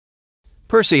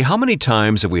Percy, how many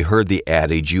times have we heard the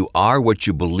adage, you are what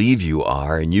you believe you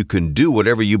are, and you can do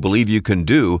whatever you believe you can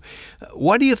do?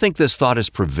 Why do you think this thought has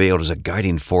prevailed as a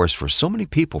guiding force for so many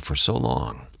people for so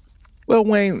long? Well,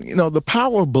 Wayne, the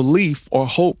power of belief or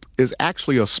hope is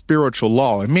actually a spiritual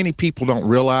law, and many people don't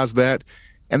realize that,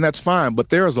 and that's fine.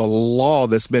 But there is a law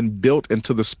that's been built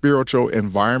into the spiritual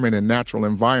environment and natural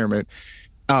environment,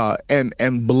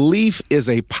 and belief is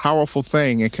a powerful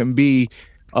thing. It can be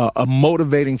a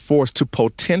motivating force to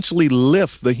potentially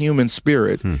lift the human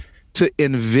spirit to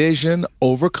envision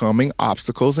overcoming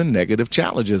obstacles and negative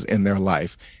challenges in their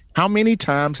life. How many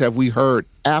times have we heard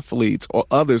athletes or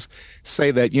others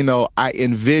say that, I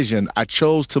envisioned, I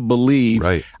chose to believe,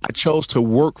 right. I chose to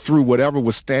work through whatever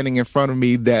was standing in front of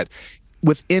me, that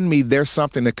within me, there's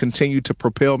something that continued to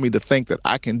propel me to think that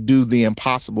I can do the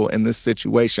impossible in this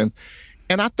situation.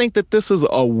 And I think that this is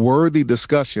a worthy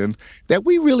discussion that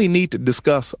we really need to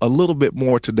discuss a little bit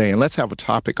more today. And let's have a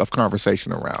topic of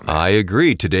conversation around that. I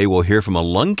agree. Today we'll hear from a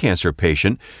lung cancer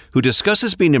patient who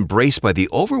discusses being embraced by the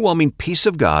overwhelming peace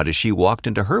of God as she walked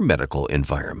into her medical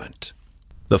environment.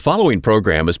 The following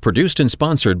program is produced and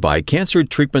sponsored by Cancer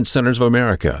Treatment Centers of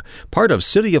America, part of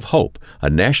City of Hope, a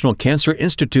National Cancer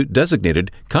Institute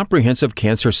designated comprehensive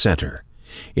cancer center.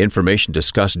 Information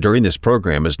discussed during this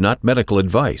program is not medical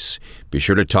advice. Be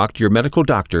sure to talk to your medical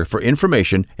doctor for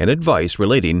information and advice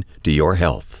relating to your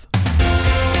health.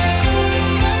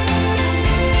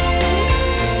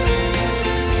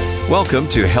 Welcome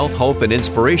to Health, Hope, and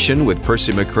Inspiration with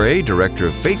Percy McRae, Director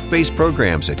of Faith-Based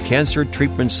Programs at Cancer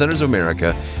Treatment Centers of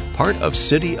America, part of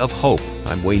City of Hope.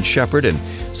 I'm Wayne Shepherd, and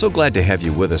so glad to have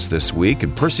you with us this week.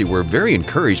 And Percy, we're very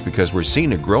encouraged because we're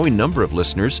seeing a growing number of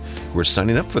listeners who are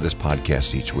signing up for this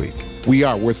podcast each week. We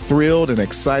are. We're thrilled and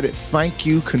excited. Thank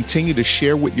you. Continue to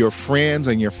share with your friends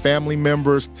and your family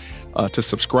members, to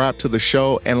subscribe to the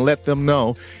show and let them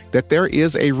know that there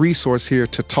is a resource here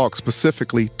to talk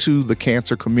specifically to the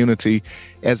cancer community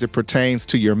as it pertains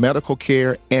to your medical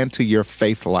care and to your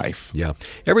faith life. Yeah.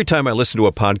 Every time I listen to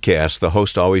a podcast, the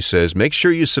host always says, make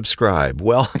sure you subscribe.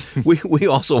 Well, we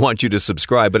also want you to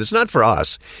subscribe, but it's not for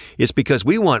us. It's because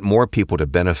we want more people to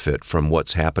benefit from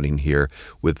what's happening here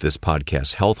with this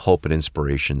podcast, Health, Hope, and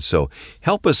Inspiration. So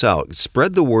help us out.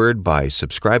 Spread the word by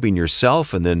subscribing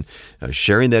yourself and then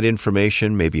sharing that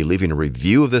information, maybe leaving a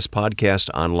review of this podcast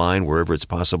online, wherever it's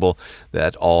possible.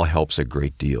 That all helps a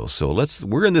great deal. So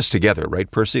we're in this together, right,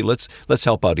 Percy? Let's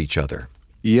help out each other.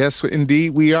 Yes,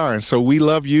 indeed we are. And so we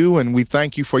love you and we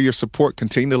thank you for your support.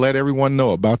 Continue to let everyone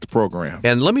know about the program.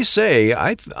 And let me say,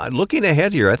 looking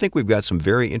ahead here, I think we've got some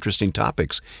very interesting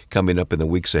topics coming up in the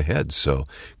weeks ahead. So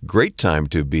great time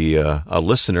to be a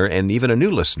listener and even a new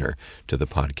listener to the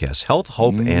podcast, Health,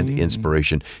 Hope, and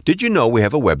Inspiration. Did you know we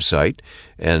have a website?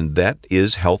 And that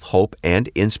is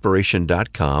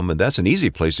healthhopeandinspiration.com. And that's an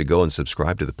easy place to go and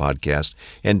subscribe to the podcast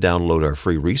and download our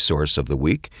free resource of the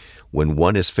week, When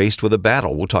One is Faced with a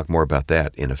Battle. We'll talk more about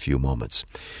that in a few moments.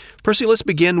 Percy, let's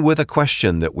begin with a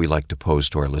question that we like to pose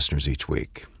to our listeners each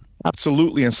week.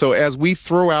 Absolutely. And so as we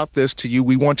throw out this to you,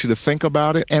 we want you to think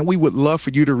about it, and we would love for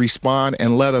you to respond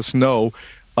and let us know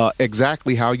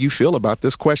exactly how you feel about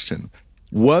this question.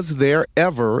 Was there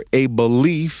ever a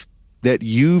belief that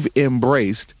you've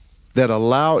embraced that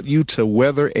allowed you to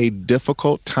weather a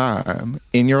difficult time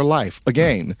in your life?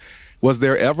 Again, was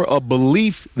there ever a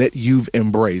belief that you've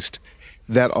embraced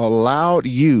that allowed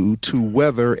you to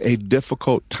weather a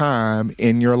difficult time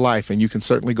in your life? And you can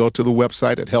certainly go to the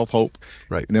website at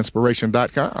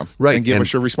healthhopeandinspiration.com and give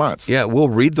us your response. Yeah, we'll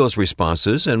read those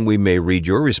responses, and we may read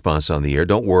your response on the air.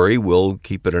 Don't worry, we'll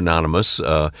keep it anonymous.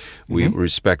 We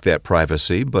respect that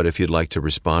privacy, but if you'd like to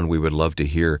respond, we would love to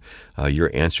hear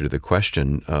your answer to the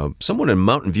question. Someone in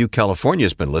Mountain View, California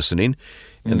has been listening.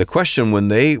 And the question when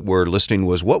they were listening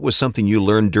was, what was something you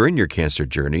learned during your cancer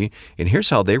journey? And here's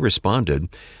how they responded.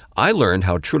 I learned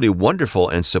how truly wonderful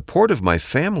and supportive my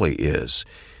family is.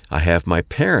 I have my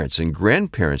parents and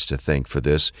grandparents to thank for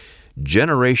this.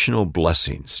 Generational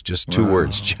blessings. Just two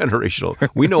words, generational.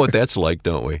 We know what that's like,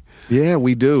 don't we? Yeah,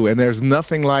 we do. And there's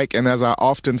nothing like, and as I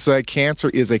often say, cancer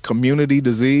is a community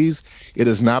disease. It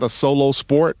is not a solo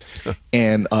sport.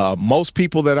 And most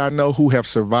people that I know who have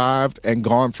survived and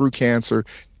gone through cancer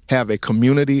have a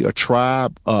community, a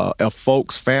tribe of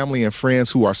folks, family, and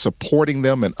friends who are supporting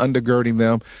them and undergirding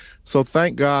them. So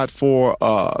thank God for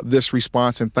this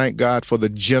response, and thank God for the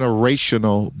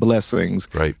generational blessings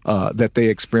that they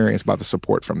experience by the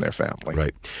support from their family.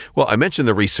 Right. Well, I mentioned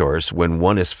the resource, When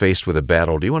One is Faced with a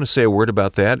Battle. Do you want to say a word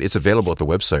about that? It's available at the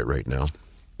website right now.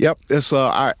 Yep.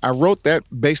 I wrote that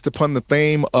based upon the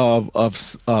theme of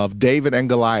David and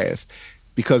Goliath.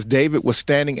 because David was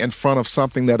standing in front of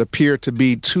something that appeared to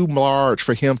be too large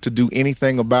for him to do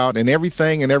anything about, and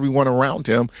everything and everyone around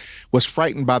him was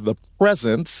frightened by the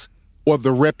presence or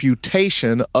the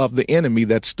reputation of the enemy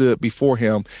that stood before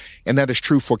him. And that is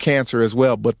true for cancer as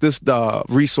well. But this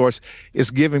resource is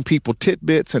giving people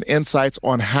tidbits and insights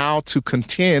on how to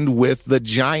contend with the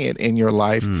giant in your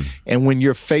life. And when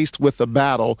you're faced with a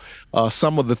battle,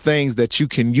 some of the things that you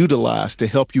can utilize to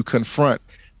help you confront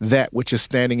that which is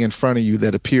standing in front of you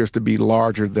that appears to be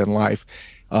larger than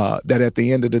life. That at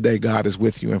the end of the day, God is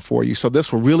with you and for you. So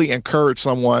this will really encourage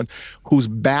someone who's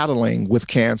battling with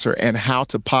cancer and how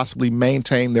to possibly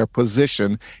maintain their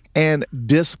position and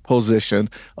disposition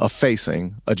of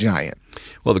facing a giant.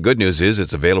 Well, the good news is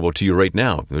it's available to you right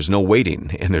now. There's no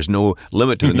waiting, and there's no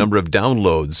limit to the number of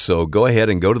downloads. So go ahead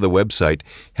and go to the website,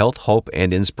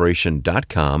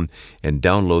 healthhopeandinspiration.com, and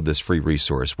download this free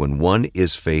resource when one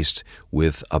is faced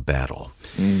with a battle.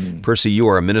 Percy, you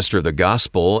are a minister of the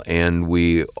gospel, and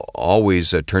we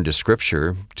always turn to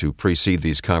Scripture to precede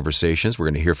these conversations. We're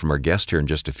going to hear from our guest here in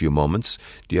just a few moments.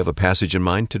 Do you have a passage in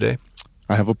mind today?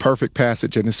 I have a perfect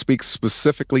passage, and it speaks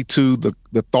specifically to the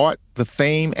thought, the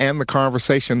theme, and the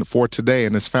conversation for today.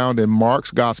 And it's found in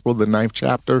Mark's Gospel, the 9th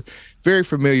chapter. Very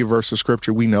familiar verse of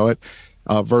Scripture. We know it.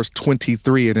 Verse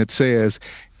 23, and it says,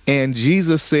 "And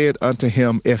Jesus said unto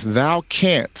him, If thou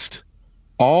canst,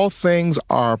 all things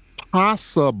are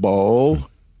possible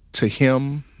to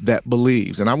him that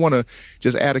believes." And I want to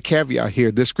just add a caveat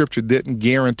here. This scripture didn't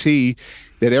guarantee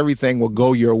that everything will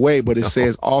go your way, but it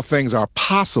says all things are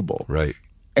possible. Right.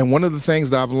 And one of the things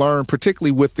that I've learned,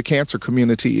 particularly with the cancer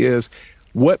community, is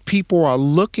what people are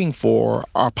looking for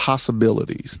are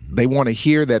possibilities. They want to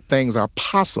hear that things are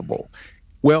possible.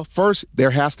 Well, first,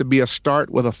 there has to be a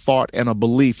start with a thought and a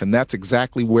belief, and that's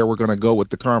exactly where we're going to go with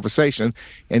the conversation.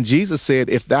 And Jesus said,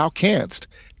 if thou canst,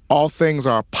 all things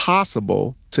are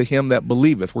possible to him that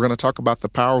believeth. We're going to talk about the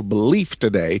power of belief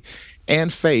today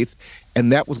and faith,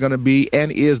 and that was going to be and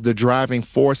is the driving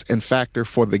force and factor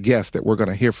for the guest that we're going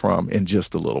to hear from in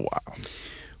just a little while.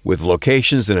 With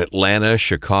locations in Atlanta,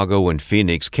 Chicago, and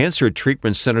Phoenix, Cancer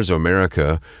Treatment Centers of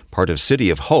America, part of City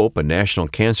of Hope, a National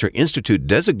Cancer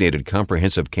Institute-designated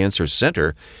comprehensive cancer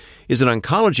center, is an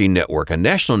oncology network, a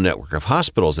national network of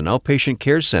hospitals and outpatient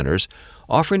care centers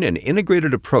offering an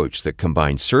integrated approach that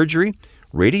combines surgery,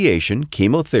 radiation,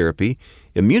 chemotherapy,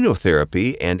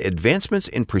 immunotherapy, and advancements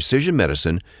in precision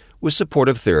medicine with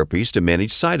supportive therapies to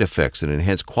manage side effects and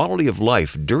enhance quality of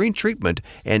life during treatment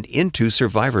and into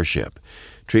survivorship.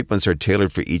 Treatments are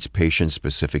tailored for each patient's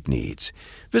specific needs.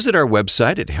 Visit our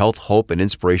website at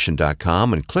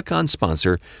healthhopeandinspiration.com and click on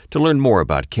Sponsor to learn more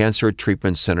about Cancer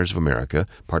Treatment Centers of America,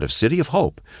 part of City of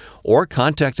Hope, or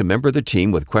contact a member of the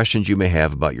team with questions you may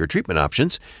have about your treatment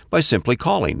options by simply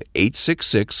calling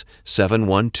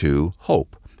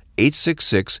 866-712-HOPE,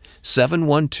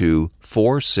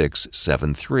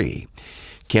 866-712-4673.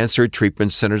 Cancer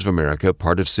Treatment Centers of America,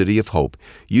 part of City of Hope,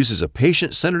 uses a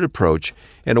patient-centered approach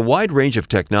and a wide range of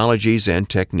technologies and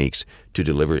techniques to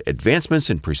deliver advancements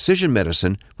in precision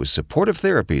medicine with supportive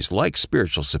therapies like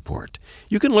spiritual support.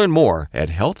 You can learn more at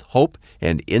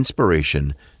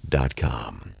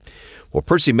healthhopeandinspiration.com. Well,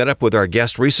 Percy met up with our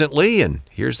guest recently, and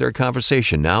here's their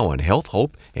conversation now on Health,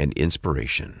 Hope, and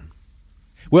Inspiration.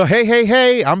 Well,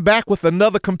 hey, I'm back with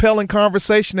another compelling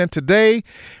conversation, and today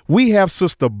we have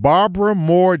Sister Barbara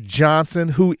Moore Johnson,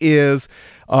 who is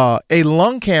a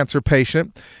lung cancer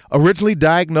patient, originally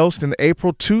diagnosed in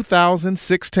April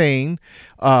 2016,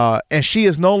 and she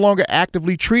is no longer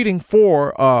actively treating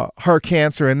for her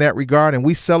cancer in that regard, and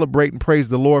we celebrate and praise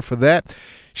the Lord for that.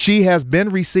 She has been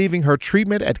receiving her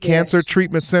treatment at Cancer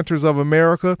Treatment Centers of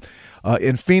America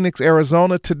in Phoenix,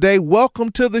 Arizona. Today,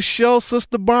 welcome to the show,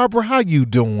 Sister Barbara. How you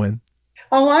doing?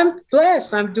 Oh, I'm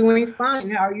blessed. I'm doing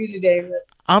fine. How are you today?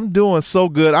 I'm doing so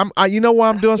good. You know why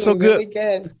I'm doing so good? Really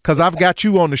good. Because I've got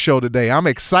you on the show today. I'm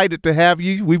excited to have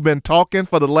you. We've been talking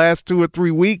for the last 2 or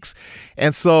 3 weeks,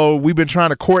 and so we've been trying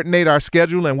to coordinate our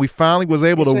schedule, and we finally was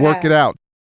able to work it out.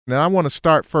 Now, I want to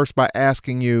start first by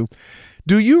asking you,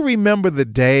 do you remember the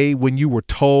day when you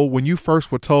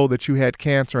first were told that you had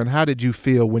cancer, and how did you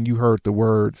feel when you heard the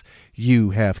words,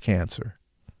 "You have cancer"?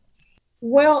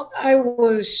 Well, I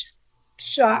was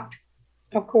shocked,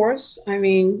 of course. I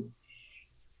mean,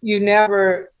 you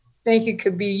never think it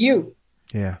could be you.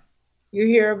 Yeah. You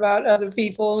hear about other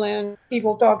people and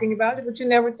people talking about it, but you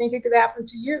never think it could happen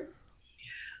to you.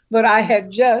 But I had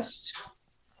just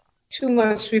 2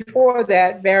 months before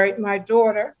that buried my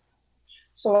daughter.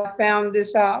 So I found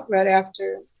this out right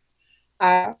after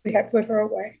we had put her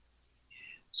away.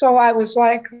 So I was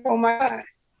like, oh my God.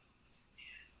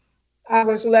 I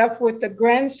was left with the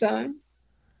grandson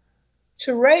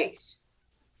to race.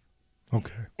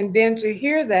 Okay. And then to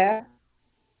hear that,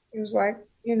 it was like,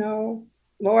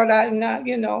 Lord, I'm not,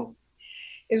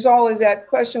 it's always that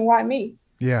question, why me?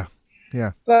 Yeah.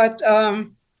 Yeah. But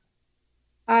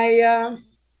I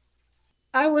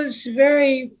was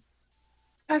very,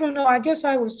 I don't know, I guess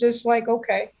I was just like,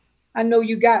 okay, I know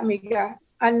you got me, God.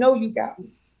 I know you got me.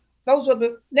 Those were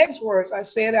the next words I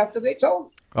said after they told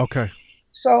me. Okay.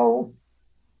 So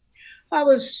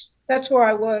that's where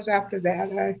I was after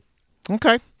that.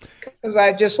 Okay. Because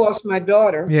I just lost my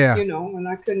daughter, Yeah. And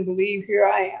I couldn't believe here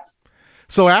I am.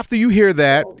 So after you hear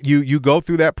that, you go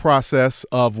through that process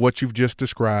of what you've just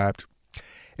described.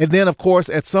 And then, of course,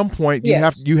 at some point,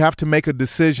 Yes. you have to make a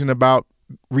decision about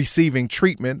receiving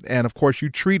treatment. And, of course, you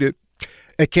treated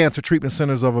at Cancer Treatment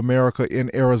Centers of America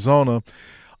in Arizona.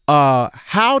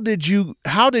 How did you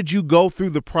go through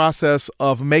the process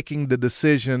of making the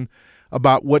decision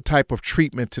about what type of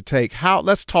treatment to take?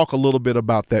 Let's talk a little bit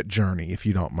about that journey, if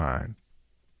you don't mind.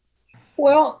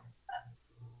 Well,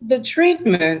 the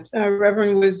treatment,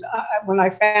 Reverend, was when I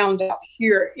found out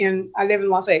here I live in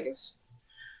Las Vegas.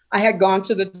 I had gone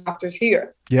to the doctors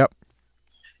here. Yep.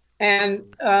 And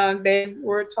they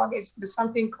were talking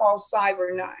something called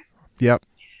Cyber-9. Yep.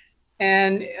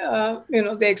 And,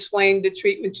 they explained the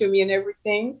treatment to me and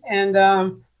everything. And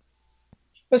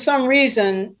for some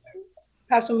reason,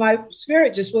 Pastor, my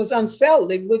spirit just was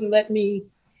unsettled. It wouldn't let me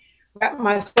wrap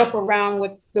myself around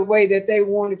with the way that they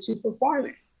wanted to perform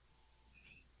it.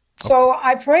 So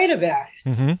I prayed about it.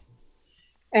 Mm-hmm.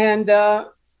 And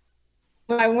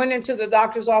when I went into the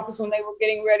doctor's office when they were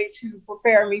getting ready to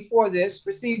prepare me for this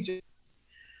procedure,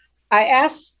 I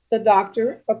asked the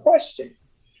doctor a question.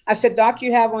 I said, Doc,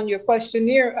 you have on your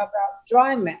questionnaire about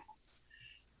dry mouth.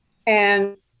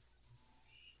 And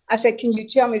I said, can you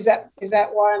tell me, is that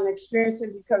what I'm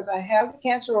experiencing because I have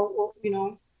cancer, or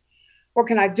what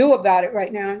can I do about it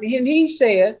right now? And he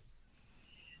said,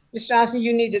 Ms. Johnson,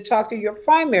 you need to talk to your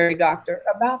primary doctor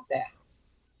about that.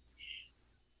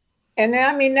 And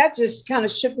that just kind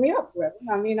of shook me up,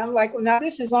 Reverend. I'm like, well, now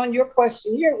this is on your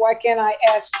questionnaire. Why can't I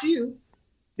ask you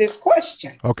this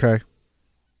question? Okay.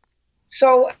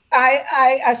 So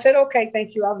I said, okay,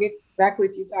 thank you. I'll get back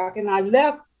with you, Doc. And I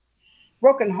left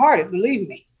brokenhearted, believe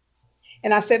me.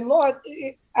 And I said, Lord,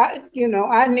 I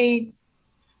need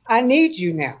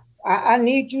you now. I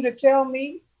need you to tell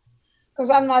me, because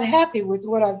I'm not happy with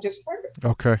what I've just heard.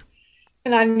 Okay.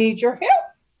 And I need your help.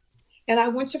 And I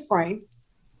went to pray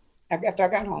after I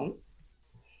got home.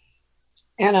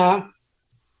 And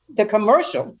the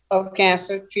commercial of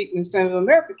Cancer Treatment Centers of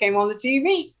America came on the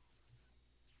TV.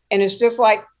 And it's just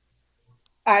like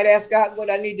I'd asked God what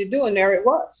I need to do, and there it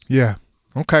was. Yeah.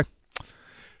 Okay.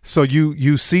 So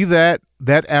you see that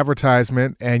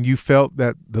advertisement, and you felt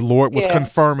that the Lord was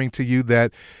confirming to you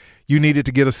that you needed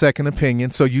to get a second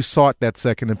opinion. So you sought that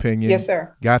second opinion. Yes,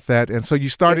 sir. Got that. And so you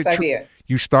started. Yes, I did.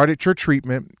 You started your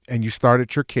treatment, and you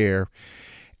started your care.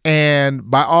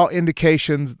 And by all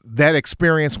indications, that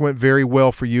experience went very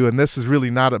well for you. And this is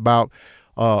really not about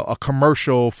a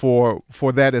commercial for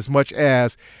that as much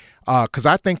as because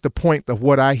I think the point of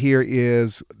what I hear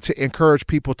is to encourage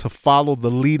people to follow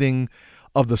the leading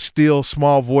of the still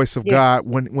small voice of God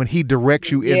when he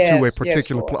directs you into a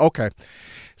particular place. Okay.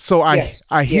 So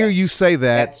I hear you say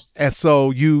that. Yes. And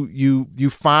so you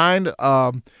find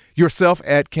yourself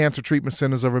at Cancer Treatment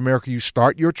Centers of America. You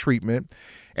start your treatment.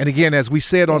 And again, as we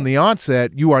said on the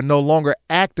onset, you are no longer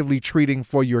actively treating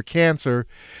for your cancer.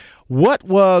 What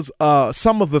was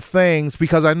some of the things,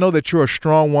 because I know that you're a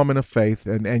strong woman of faith,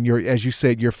 and you're, as you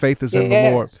said, your faith is in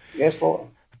the Lord. Yes, Lord.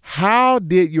 How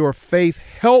did your faith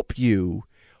help you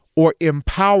or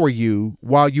empower you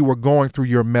while you were going through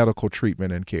your medical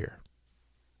treatment and care?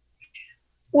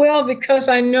 Well, because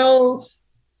I know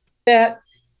that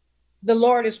the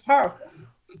Lord is powerful.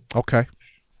 Okay.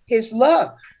 His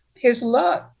love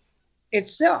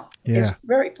itself is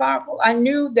very powerful. I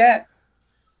knew that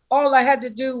all I had to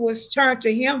do was turn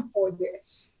to him for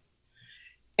this.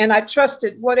 And I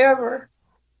trusted whatever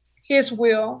his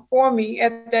will for me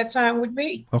at that time would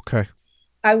be. Okay.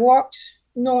 I walked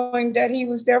knowing that he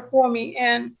was there for me.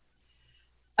 And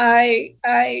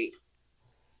I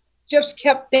just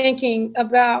kept thinking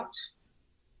about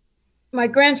my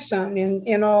grandson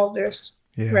in all this,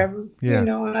 Reverend. Yeah.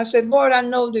 And I said, Lord, I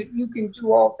know that you can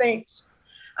do all things.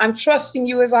 I'm trusting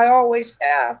you as I always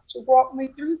have to walk me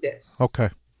through this. Okay.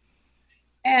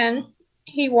 And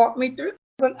he walked me through.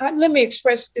 But let me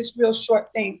express this real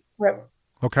short thing, Reverend.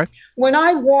 Okay. When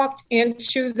I walked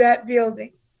into that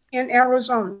building in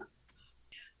Arizona,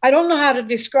 I don't know how to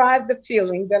describe the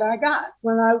feeling that I got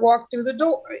when I walked through the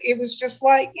door. It was just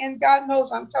like, and God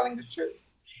knows I'm telling the truth,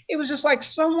 it was just like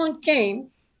someone came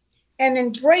and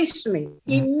embraced me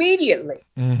immediately.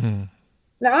 Mm-hmm.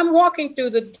 Now I'm walking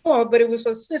through the door, but it was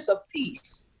a sense of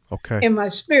peace in my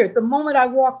spirit. The moment I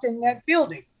walked in that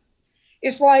building,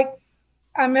 it's like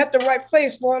I'm at the right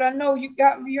place, Lord. I know you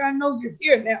got me here. I know you're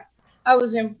here now. I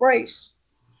was embraced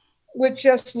with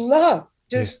just love.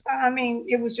 I mean,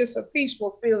 it was just a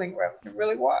peaceful feeling, Reverend. It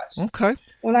really was. Okay.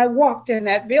 When I walked in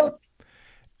that building.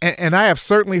 And I have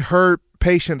certainly heard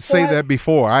patients say that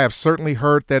before. I have certainly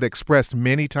heard that expressed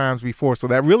many times before. So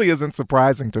that really isn't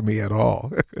surprising to me at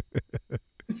all.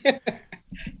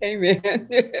 Amen.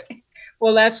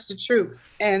 Well, that's the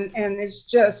truth. And it's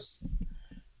just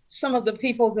some of the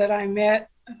people that I met,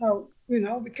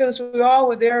 because we all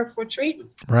were there for treatment.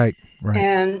 Right.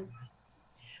 And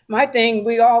my thing,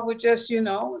 we all were just,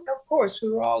 of course,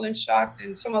 we were all in shock,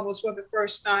 and some of us were the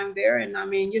first time there. And I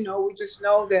mean, we just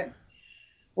know that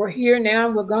we're here now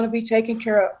and we're going to be taken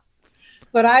care of.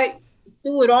 But I,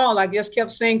 through it all, I just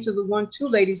kept saying to the two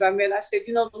ladies I met, I said,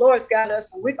 the Lord's got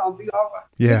us and we're going to be all right.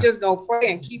 Yeah. We're just going to pray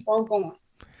and keep on going.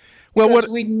 Well, because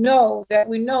we know that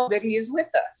he is with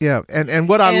us. Yeah. And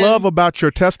what I love about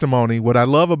your testimony, what I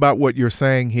love about what you're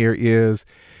saying here is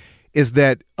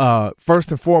that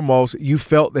first and foremost, you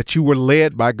felt that you were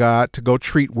led by God to go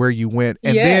treat where you went.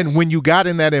 And then when you got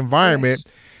in that environment,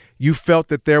 you felt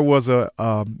that there was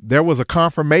a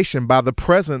confirmation by the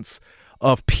presence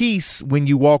of peace when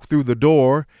you walked through the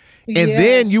door. And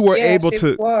then you were able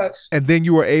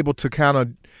to kind of,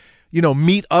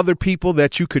 meet other people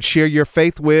that you could share your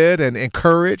faith with and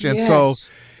encourage. And So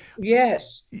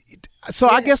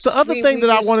I guess the other thing that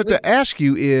I wanted to ask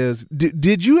you is,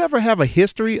 did you ever have a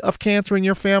history of cancer in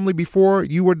your family before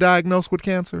you were diagnosed with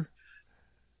cancer?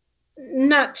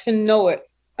 Not to know it.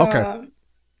 Okay.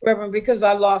 Reverend, because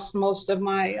I lost most of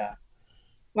my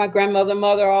grandmother,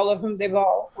 mother, all of them, they've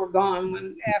all were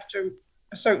gone after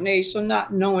a certain age. So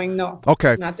not knowing, no.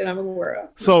 Okay. Not that I'm aware of.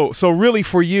 So really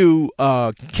for you,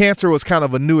 cancer was kind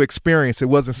of a new experience. It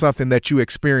wasn't something that you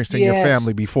experienced in your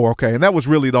family before. Okay. And that was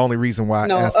really the only reason why I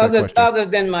asked that question. Other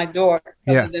than my daughter.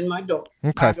 Okay. My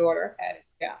daughter had it.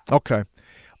 Yeah. Okay.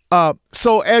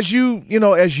 So as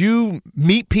you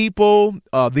meet people,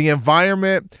 the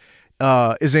environment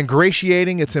is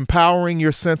ingratiating, it's empowering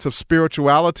your sense of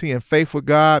spirituality and faith with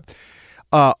God,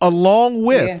 along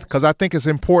with, because I think it's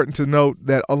important to note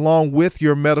that along with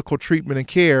your medical treatment and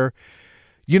care,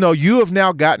 you have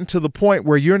now gotten to the point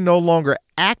where you're no longer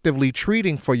actively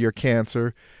treating for your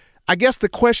cancer. I guess the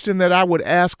question that I would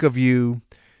ask of you,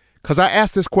 because I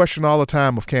ask this question all the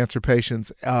time of cancer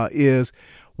patients, is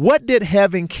what did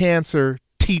having cancer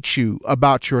teach you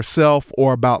about yourself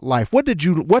or about life? What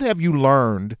have you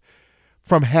learned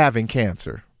from having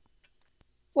cancer?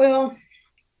 Well,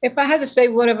 if I had to say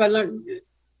what have I learned,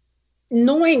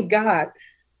 knowing God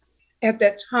at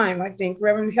that time, I think,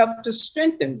 Reverend, helped to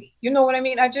strengthen me. You know what I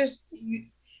mean? Because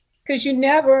you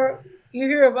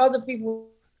hear of other people,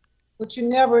 but you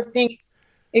never think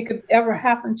it could ever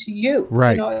happen to you.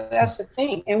 Right. That's the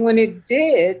thing. And when it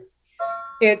did,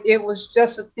 it was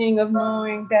just a thing of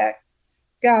knowing that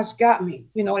God's got me.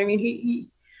 You know what I mean?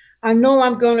 I know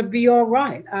I'm going to be all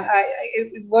right.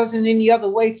 It wasn't any other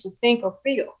way to think or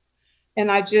feel. And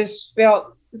I just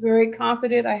felt very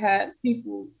confident. I had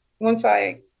people, once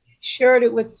I shared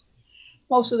it with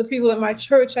most of the people at my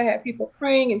church, I had people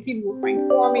praying and people were praying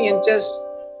for me, and just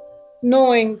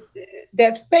knowing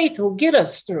that faith will get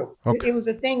us through. Okay. It was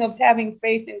a thing of having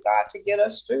faith in God to get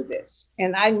us through this.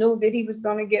 And I knew that he was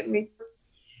going to get me through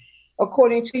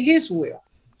according to his will,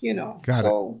 Got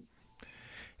it.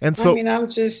 And so, I'm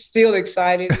just still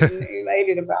excited and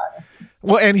elated about it.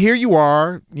 Well, and here you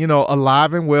are,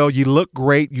 alive and well. You look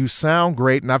great. You sound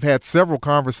great. And I've had several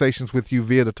conversations with you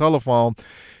via the telephone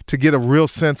to get a real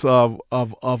sense of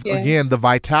again, the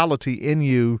vitality in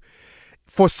you.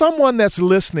 For someone that's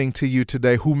listening to you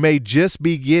today who may just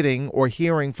be getting or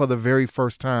hearing for the very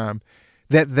first time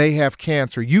that they have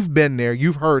cancer, you've been there,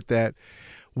 you've heard that.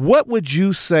 What would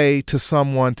you say to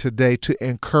someone today to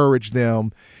encourage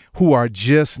them who are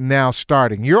just now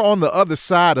starting? You're on the other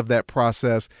side of that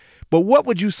process, but what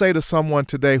would you say to someone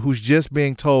today who's just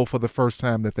being told for the first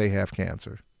time that they have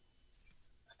cancer?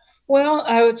 Well,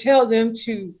 I would tell them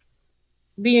to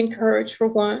be encouraged, for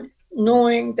one,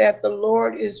 knowing that the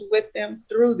Lord is with them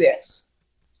through this,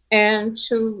 and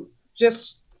to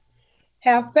just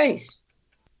have faith,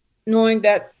 knowing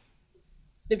that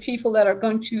the people that are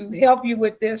going to help you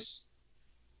with this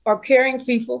are caring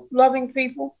people, loving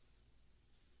people,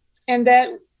 and that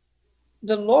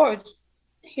the Lord,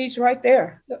 he's right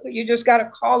there. You just got to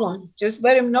call on him. Just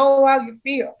let him know how you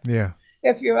feel. Yeah.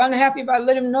 If you're unhappy about it,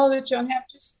 let him know that you're unhappy.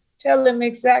 Just tell him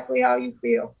exactly how you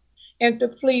feel. and to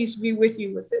please be with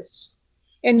you with this.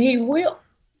 And he will.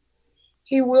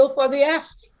 He will for the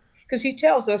asking, because he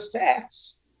tells us to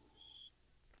ask.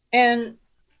 And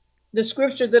the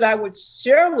scripture that I would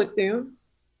share with them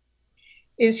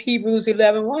is Hebrews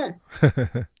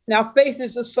 11:1. Now, faith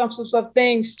is the substance of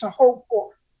things to hope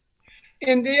for,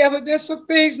 and the evidence of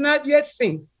things not yet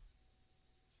seen.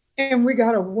 And we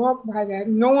got to walk by that,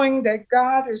 knowing that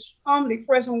God is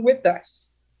omnipresent with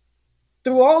us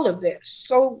through all of this.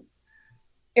 So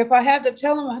if I had to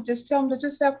tell them, I'd just tell them to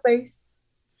just have faith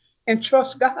and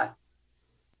trust God.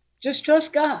 Just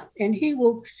trust God, and he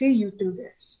will see you through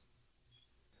this.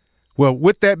 Well,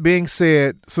 with that being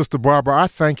said, Sister Barbara, I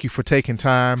thank you for taking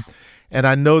time. And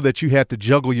I know that you had to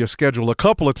juggle your schedule a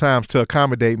couple of times to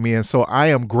accommodate me. And so I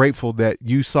am grateful that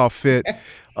you saw fit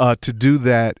to do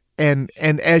that. And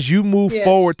as you move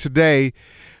forward today,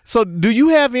 so do you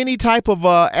have any type of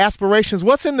aspirations?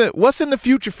 What's in the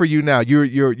future for you now?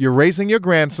 You're raising your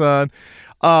grandson.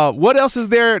 What else is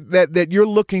there that you're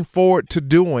looking forward to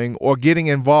doing or getting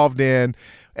involved in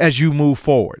as you move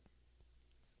forward?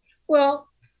 Well,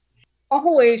 I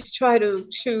always try to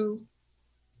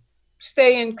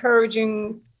stay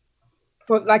encouraging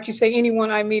for, like you say, anyone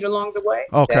I meet along the way.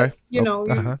 Okay.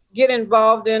 That, get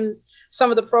involved in some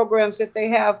of the programs that they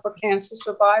have for cancer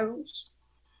survivors,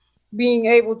 being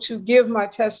able to give my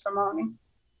testimony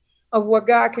of what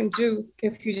God can do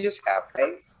if you just have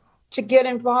faith, to get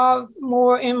involved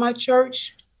more in my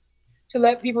church, to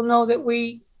let people know that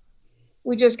we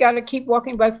just got to keep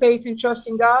walking by faith and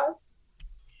trusting God.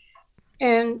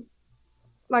 And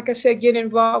like I said, get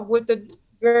involved with the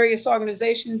various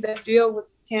organizations that deal with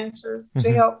cancer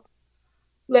to help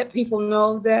let people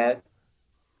know that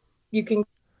you can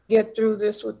get through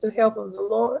this with the help of the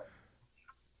Lord.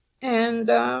 And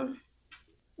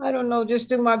I don't know, just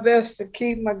do my best to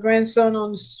keep my grandson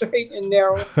on the straight and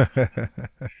narrow.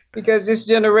 Because this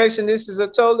is a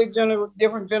totally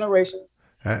different generation,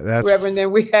 Reverend,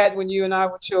 than we had when you and I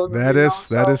were children. That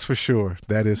is for sure.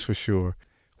 That is for sure.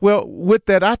 Well, with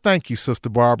that, I thank you, Sister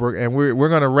Barbara, and we're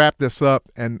going to wrap this up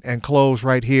and close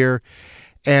right here.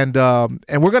 And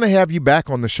we're going to have you back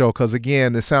on the show because,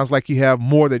 again, it sounds like you have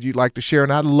more that you'd like to share,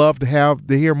 and I'd love to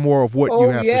hear more of what you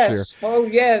have to share. Oh,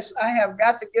 yes. I have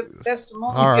got to give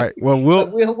testimony. All right. Well,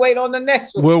 we'll wait on the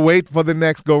next one. We'll wait for the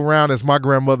next go-round, as my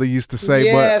grandmother used to say.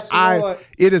 Yes, but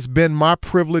it has been my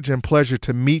privilege and pleasure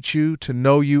to meet you, to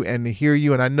know you, and to hear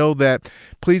you. And I know that,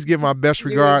 please give my best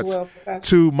regards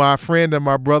to my friend and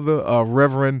my brother,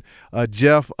 Reverend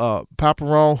Jeff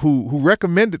Paparone, who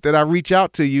recommended that I reach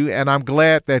out to you, and I'm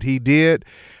glad that he did.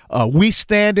 We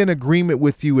stand in agreement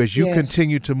with you as you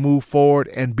continue to move forward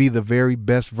and be the very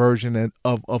best version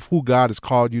of who God has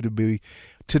called you to be.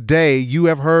 Today, you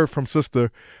have heard from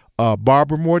Sister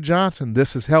Barbara Moore Johnson.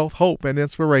 This is Health, Hope, and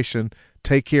Inspiration.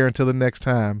 Take care until the next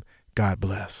time. God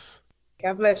bless.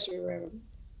 God bless you, Reverend.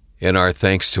 And our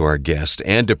thanks to our guest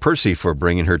and to Percy for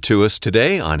bringing her to us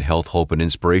today on Health, Hope, and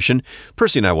Inspiration.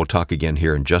 Percy and I will talk again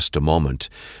here in just a moment.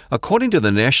 According to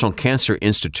the National Cancer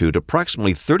Institute,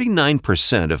 approximately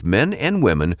 39% of men and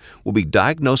women will be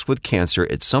diagnosed with cancer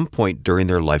at some point during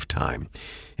their lifetime.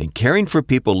 And caring for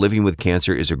people living with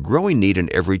cancer is a growing need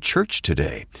in every church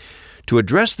today. To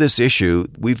address this issue,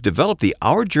 we've developed the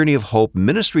Our Journey of Hope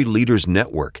Ministry Leaders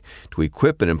Network to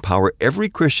equip and empower every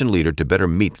Christian leader to better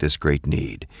meet this great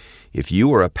need. If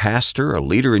you are a pastor, a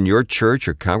leader in your church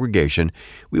or congregation,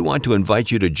 we want to invite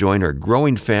you to join our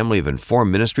growing family of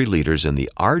informed ministry leaders in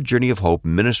the Our Journey of Hope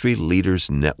Ministry Leaders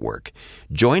Network.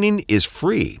 Joining is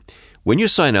free. When you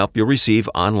sign up, you'll receive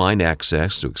online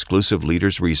access to exclusive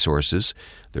leaders' resources.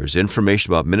 There's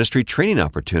information about ministry training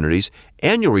opportunities,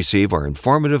 and you'll receive our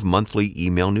informative monthly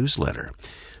email newsletter.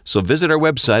 So visit our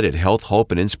website at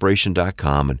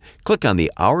healthhopeandinspiration.com and click on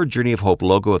the Our Journey of Hope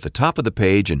logo at the top of the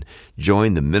page and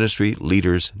join the Ministry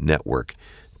Leaders Network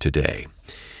today.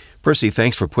 Percy,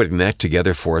 thanks for putting that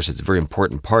together for us. It's a very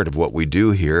important part of what we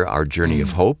do here, Our Journey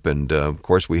of Hope. And, of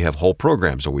course, we have whole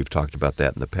programs, so we've talked about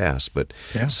that in the past. But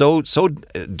so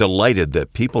delighted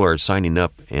that people are signing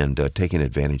up and taking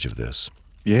advantage of this.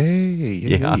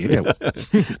 Yeah.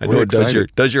 I know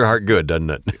it does your heart good,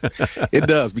 doesn't it? It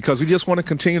does, because we just want to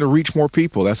continue to reach more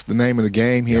people. That's the name of the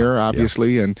game here,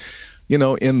 obviously. And in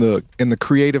the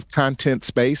creative content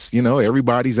space,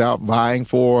 everybody's out vying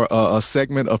for a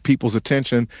segment of people's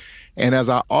attention. And as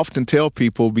I often tell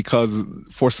people, because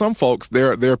for some folks,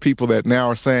 there are people that now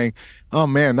are saying, "Oh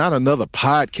man, not another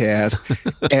podcast."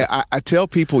 And I tell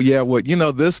people,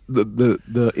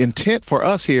 the intent for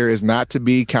us here is not to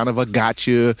be kind of a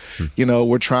gotcha.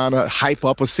 We're trying to hype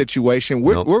up a situation.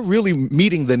 We're really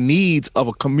meeting the needs of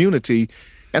a community.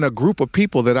 and a group of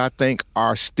people that I think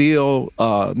are still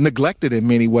neglected in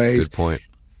many ways. Good point.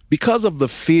 Because of the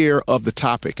fear of the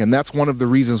topic. And that's one of the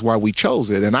reasons why we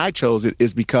chose it. And I chose it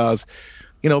is because,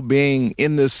 being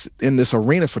in this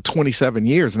arena for 27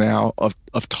 years now of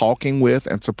talking with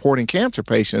and supporting cancer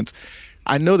patients,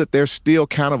 I know that there's still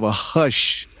kind of a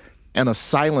hush and a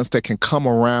silence that can come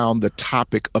around the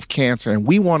topic of cancer. And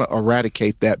we want to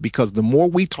eradicate that, because the more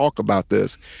we talk about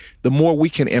this, the more we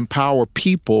can empower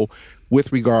people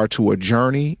with regard to a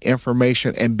journey,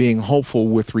 information, and being hopeful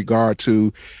with regard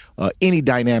to any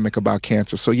dynamic about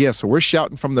cancer. So so we're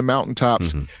shouting from the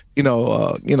mountaintops,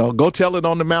 go tell it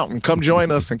on the mountain. Come join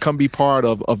us and come be part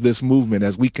of this movement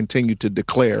as we continue to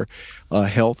declare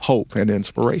health, hope, and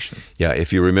inspiration. Yeah,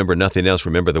 if you remember nothing else,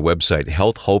 remember the website,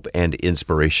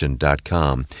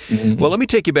 healthhopeandinspiration.com. Well, let me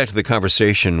take you back to the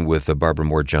conversation with Barbara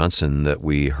Moore Johnson that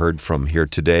we heard from here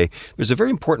today. There's a very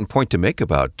important point to make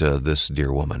about this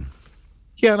dear woman.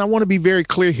 Yeah, and I want to be very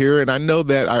clear here, and I know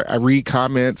that I read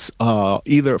comments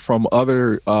either from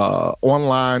other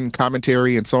online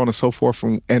commentary and so on and so forth,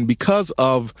 and because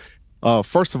of,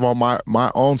 first of all,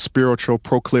 my own spiritual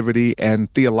proclivity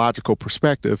and theological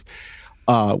perspective,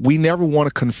 we never want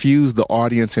to confuse the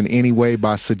audience in any way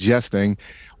by suggesting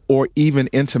or even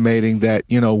intimating that,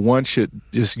 one should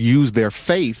just use their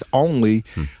faith only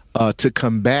to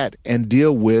combat and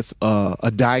deal with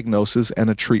a diagnosis and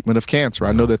a treatment of cancer.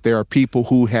 I know that there are people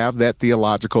who have that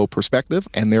theological perspective,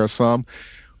 and there are some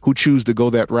who choose to go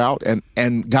that route,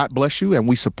 and God bless you, and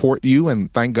we support you, and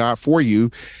thank God for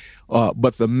you.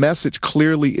 But the message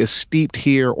clearly is steeped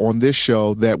here on this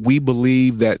show that we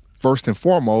believe that, first and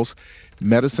foremost,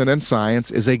 medicine and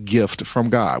science is a gift from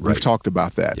God. We've talked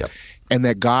about that. Yep. And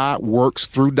that God works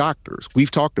through doctors. We've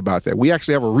talked about that. We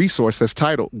actually have a resource that's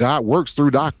titled God Works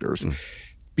Through Doctors,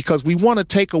 because we want to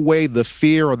take away the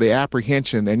fear or the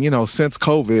apprehension. And, since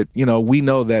COVID, we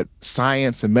know that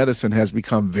science and medicine has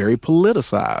become very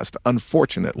politicized,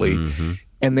 unfortunately.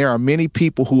 And there are many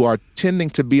people who are tending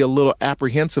to be a little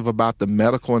apprehensive about the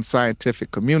medical and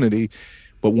scientific community.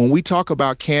 But when we talk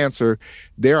about cancer,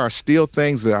 there are still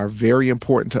things that are very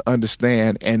important to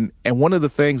understand. And one of the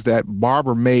things that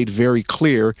Barbara made very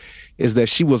clear is that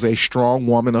she was a strong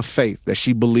woman of faith, that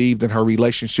she believed in her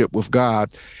relationship with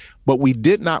God. But we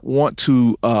did not want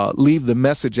to leave the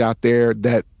message out there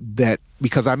that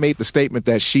because I made the statement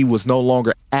that she was no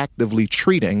longer actively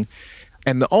treating.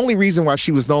 And the only reason why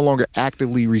she was no longer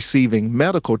actively receiving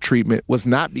medical treatment was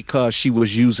not because she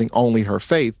was using only her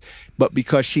faith, but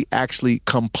because she actually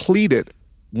completed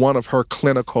one of her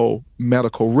clinical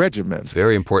medical regimens.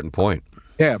 Very important point.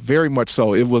 Yeah, very much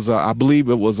so. It was, I believe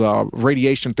it was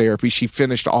radiation therapy. She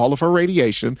finished all of her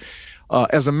radiation.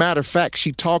 As a matter of fact,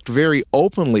 she talked very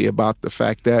openly about the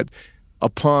fact that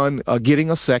upon getting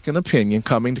a second opinion,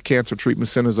 coming to Cancer Treatment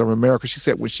Centers of America, she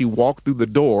said when she walked through the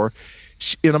door,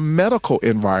 in a medical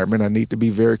environment, I need to be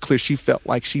very clear, she felt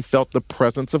the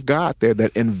presence of God there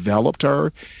that enveloped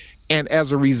her, and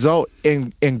as a result,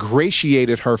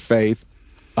 ingratiated her faith,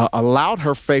 allowed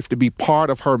her faith to be part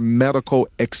of her medical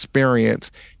experience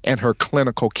and her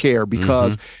clinical care,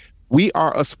 because we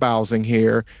are espousing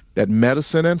here that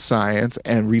medicine and science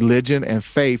and religion and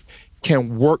faith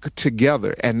can work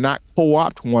together and not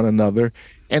co-opt one another,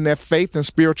 and that faith and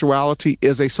spirituality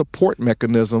is a support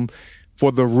mechanism for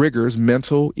the rigors,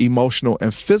 mental, emotional,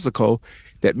 and physical,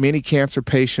 that many cancer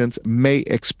patients may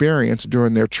experience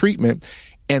during their treatment,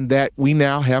 and that we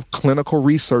now have clinical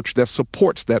research that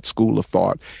supports that school of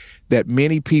thought, that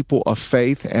many people of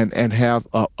faith and have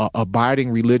a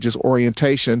abiding religious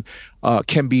orientation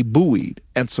can be buoyed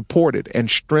and supported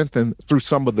and strengthened through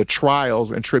some of the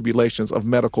trials and tribulations of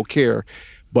medical care,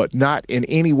 but not in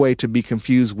any way to be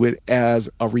confused with as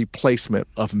a replacement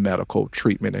of medical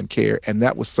treatment and care. And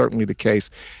that was certainly the case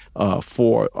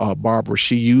for Barbara.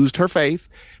 She used her faith,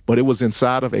 but it was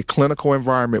inside of a clinical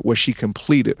environment where she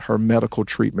completed her medical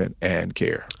treatment and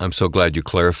care. I'm so glad you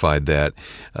clarified that.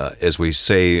 As we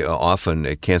say often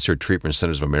at Cancer Treatment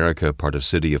Centers of America, part of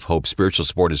City of Hope, spiritual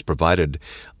support is provided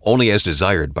only as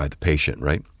desired by the patient,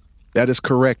 right? That is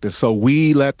correct. And so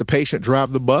we let the patient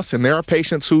drive the bus. And there are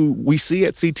patients who we see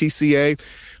at CTCA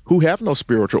who have no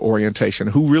spiritual orientation,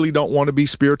 who really don't want to be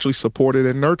spiritually supported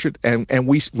and nurtured. And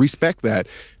we respect that.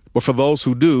 But for those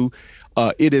who do,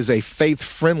 it is a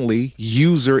faith-friendly,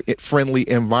 user-friendly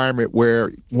environment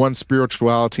where one's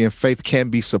spirituality and faith can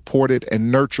be supported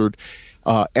and nurtured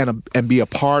and be a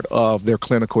part of their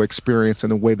clinical experience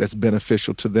in a way that's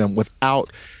beneficial to them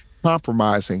without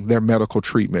compromising their medical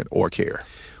treatment or care.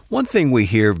 One thing we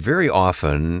hear very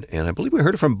often, and I believe we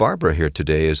heard it from Barbara here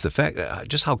today, is the fact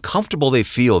just how comfortable they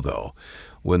feel, though,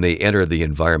 when they enter the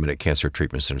environment at Cancer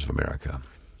Treatment Centers of America.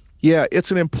 Yeah,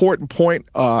 it's an important point.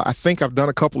 I think I've done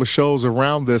a couple of shows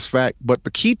around this fact, but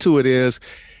the key to it is,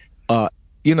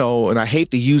 and I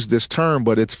hate to use this term,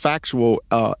 but it's factual.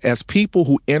 As people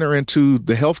who enter into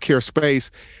the healthcare space,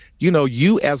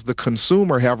 you as the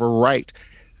consumer have a right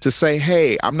to say,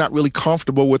 hey, I'm not really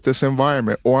comfortable with this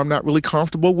environment, or I'm not really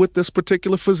comfortable with this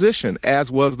particular physician,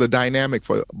 as was the dynamic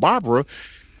for Barbara.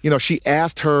 She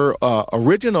asked her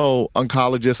original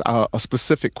oncologist a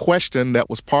specific question that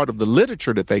was part of the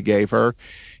literature that they gave her,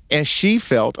 and she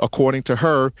felt, according to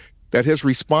her, that his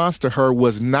response to her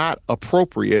was not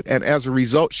appropriate, and as a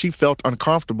result, she felt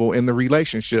uncomfortable in the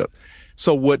relationship.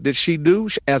 So what did she do?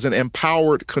 As an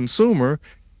empowered consumer,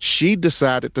 she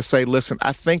decided to say, listen,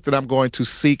 I think that I'm going to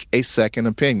seek a second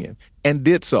opinion, and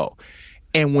did so.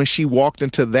 And when she walked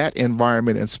into that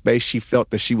environment and space, she felt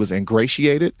that she was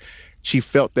ingratiated. She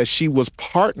felt that she was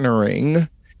partnering,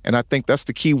 and I think that's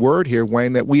the key word here,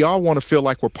 Wayne, that we all want to feel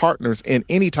like we're partners in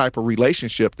any type of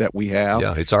relationship that we have.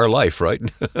 Yeah, it's our life, right?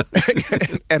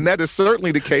 And that is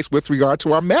certainly the case with regard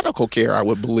to our medical care, I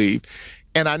would believe.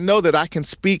 And I know that I can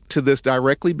speak to this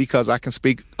directly because I can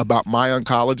speak about my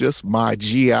oncologist, my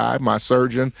GI, my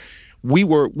surgeon.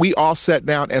 We all sat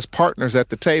down as partners at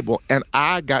the table, and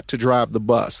I got to drive the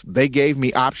bus. They gave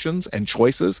me options and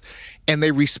choices, and they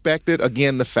respected,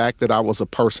 again, the fact that I was a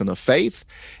person of faith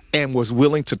and was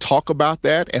willing to talk about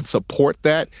that and support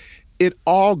that. It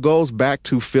all goes back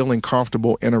to feeling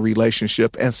comfortable in a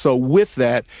relationship. And so with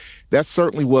that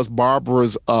certainly was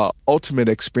Barbara's ultimate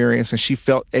experience, and she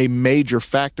felt a major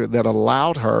factor that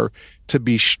allowed her to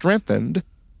be strengthened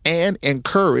and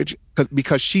encouraged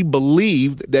because she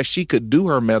believed that she could do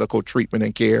her medical treatment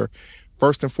and care,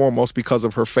 first and foremost because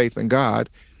of her faith in God,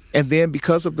 and then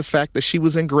because of the fact that she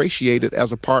was ingratiated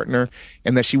as a partner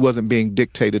and that she wasn't being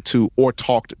dictated to or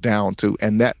talked down to.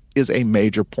 And that is a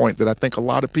major point that I think a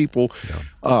lot of people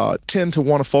tend to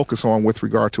want to focus on with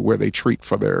regard to where they treat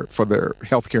for their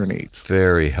healthcare needs.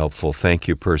 Very helpful. Thank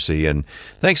you, Percy. And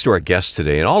thanks to our guests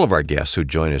today and all of our guests who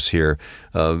join us here.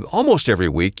 Almost every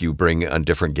week you bring a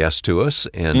different guest to us,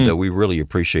 and we really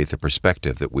appreciate the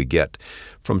perspective that we get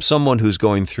from someone who's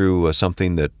going through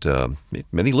something that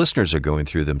many listeners are going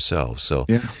through themselves. So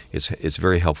it's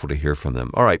very helpful to hear from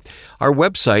them. All right. Our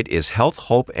website is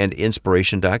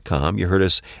healthhopeandinspiration.com. You heard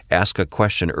us ask a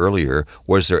question earlier.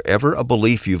 Was there ever a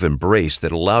belief you've embraced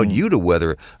that allowed you to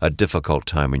weather a difficult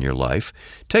time in your life?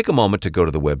 Take a moment to go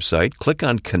to the website, click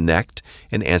on Connect,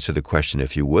 and answer the question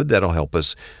if you would. That'll help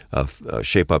us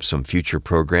shape up some future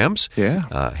programs.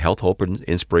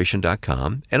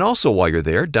 Healthhopeandinspiration.com. And also, while you're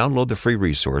there, download the free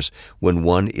resource, When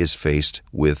One is Faced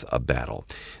with a Battle.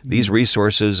 These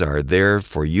resources are there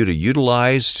for you to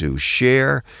utilize, to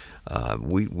share.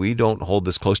 We don't hold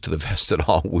this close to the vest at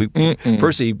all.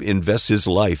 Percy invests his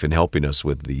life in helping us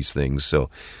with these things, so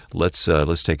let's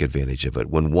take advantage of it.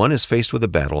 When One is Faced with a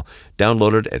Battle,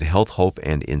 download it at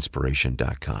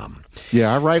healthhopeandinspiration.com.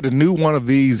 Yeah, I write a new one of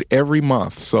these every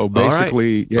month. So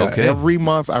basically, every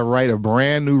month I write a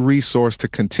brand new resource to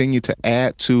continue to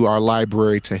add to our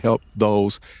library to help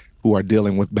those who are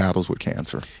dealing with battles with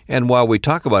cancer. And while we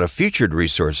talk about a featured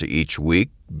resource each week,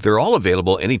 they're all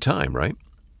available anytime, right?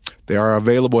 They are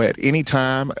available at any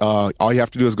time. All you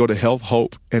have to do is go to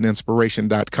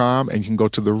healthhopeandinspiration.com, and you can go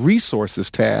to the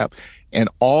resources tab, and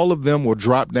all of them will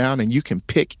drop down, and you can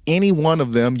pick any one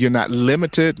of them. You're not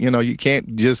limited. You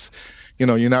can't just,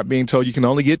 you're not being told you can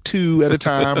only get 2 at a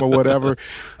time or whatever.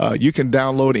 You can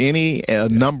download any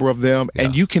number of them,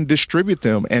 and you can distribute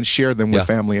them and share them with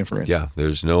family and friends. Yeah,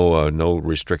 there's no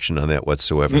restriction on that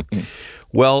whatsoever.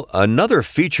 Well, another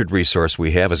featured resource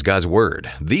we have is God's Word,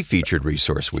 the featured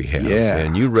resource we have. Yeah.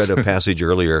 And you read a passage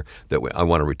earlier that I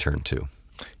want to return to.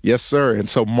 Yes, sir. And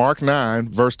so Mark 9,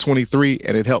 verse 23,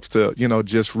 and it helps to,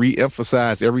 just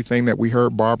reemphasize everything that we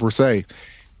heard Barbara say.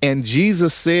 And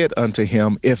Jesus said unto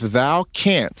him, if thou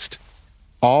canst,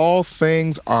 all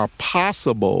things are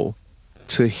possible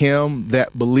to him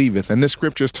that believeth. And this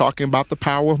scripture is talking about the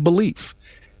power of belief.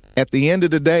 At the end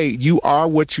of the day, you are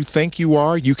what you think you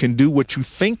are. You can do what you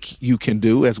think you can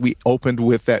do, as we opened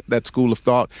with that school of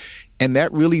thought. And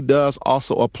that really does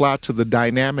also apply to the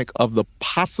dynamic of the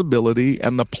possibility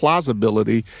and the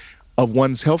plausibility of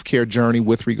one's healthcare journey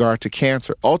with regard to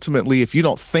cancer. Ultimately, if you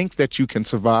don't think that you can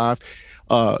survive,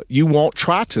 you won't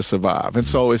try to survive. And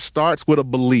so it starts with a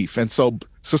belief. And so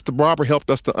Sister Barbara helped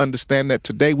us to understand that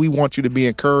today. We want you to be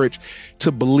encouraged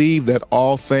to believe that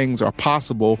all things are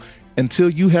possible. Until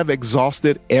you have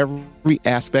exhausted every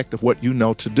aspect of what you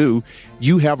know to do,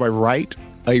 you have a right,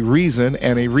 a reason,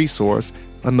 and a resource,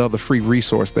 another free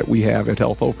resource that we have at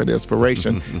Health, Hope, and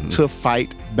Inspiration, to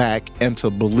fight back and to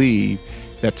believe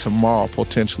that tomorrow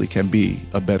potentially can be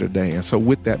a better day. And so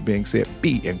with that being said,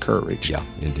 be encouraged. Yeah,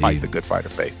 indeed. Fight the good fight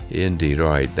of faith. Indeed. All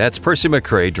right. That's Percy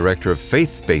McCray, Director of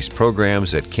Faith-Based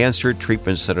Programs at Cancer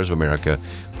Treatment Centers of America,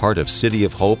 part of City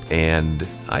of Hope. And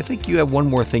I think you have one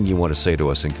more thing you want to say to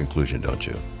us in conclusion, don't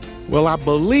you? Well, I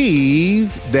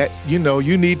believe that,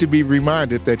 you need to be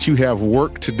reminded that you have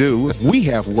work to do. We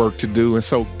have work to do. And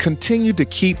so continue to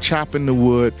keep chopping the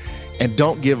wood and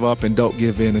don't give up and don't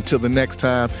give in. Until the next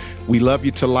time, we love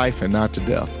you to life and not to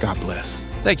death. God bless.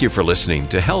 Thank you for listening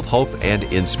to Health, Hope, and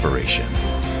Inspiration.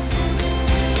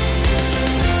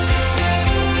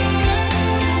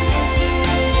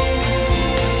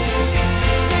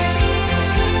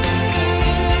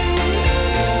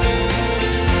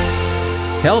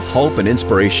 Health, Hope, and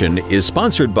Inspiration is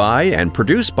sponsored by and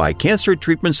produced by Cancer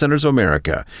Treatment Centers of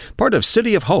America, part of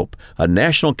City of Hope, a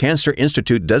National Cancer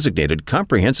Institute designated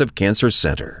comprehensive cancer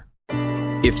center.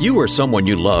 If you or someone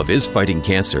you love is fighting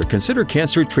cancer, consider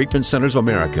Cancer Treatment Centers of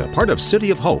America, part of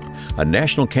City of Hope, a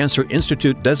National Cancer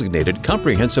Institute designated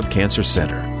comprehensive cancer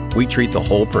center. We treat the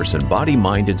whole person, body,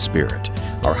 mind, and spirit.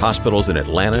 Our hospitals in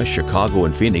Atlanta, Chicago,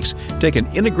 and Phoenix take an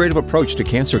integrative approach to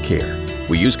cancer care.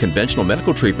 We use conventional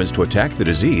medical treatments to attack the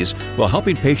disease while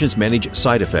helping patients manage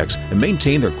side effects and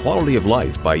maintain their quality of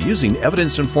life by using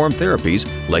evidence-informed therapies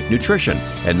like nutrition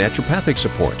and naturopathic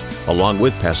support, along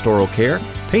with pastoral care,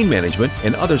 pain management,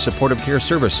 and other supportive care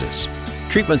services.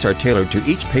 Treatments are tailored to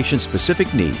each patient's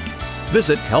specific need.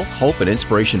 Visit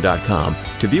healthhopeandinspiration.com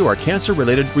to view our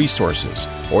cancer-related resources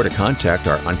or to contact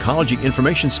our oncology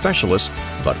information specialists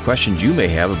about questions you may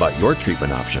have about your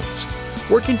treatment options.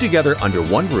 Working together under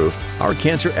one roof, our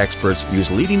cancer experts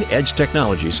use leading-edge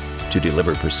technologies to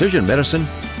deliver precision medicine,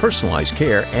 personalized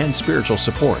care, and spiritual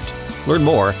support. Learn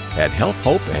more at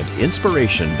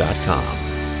healthhopeandinspiration.com.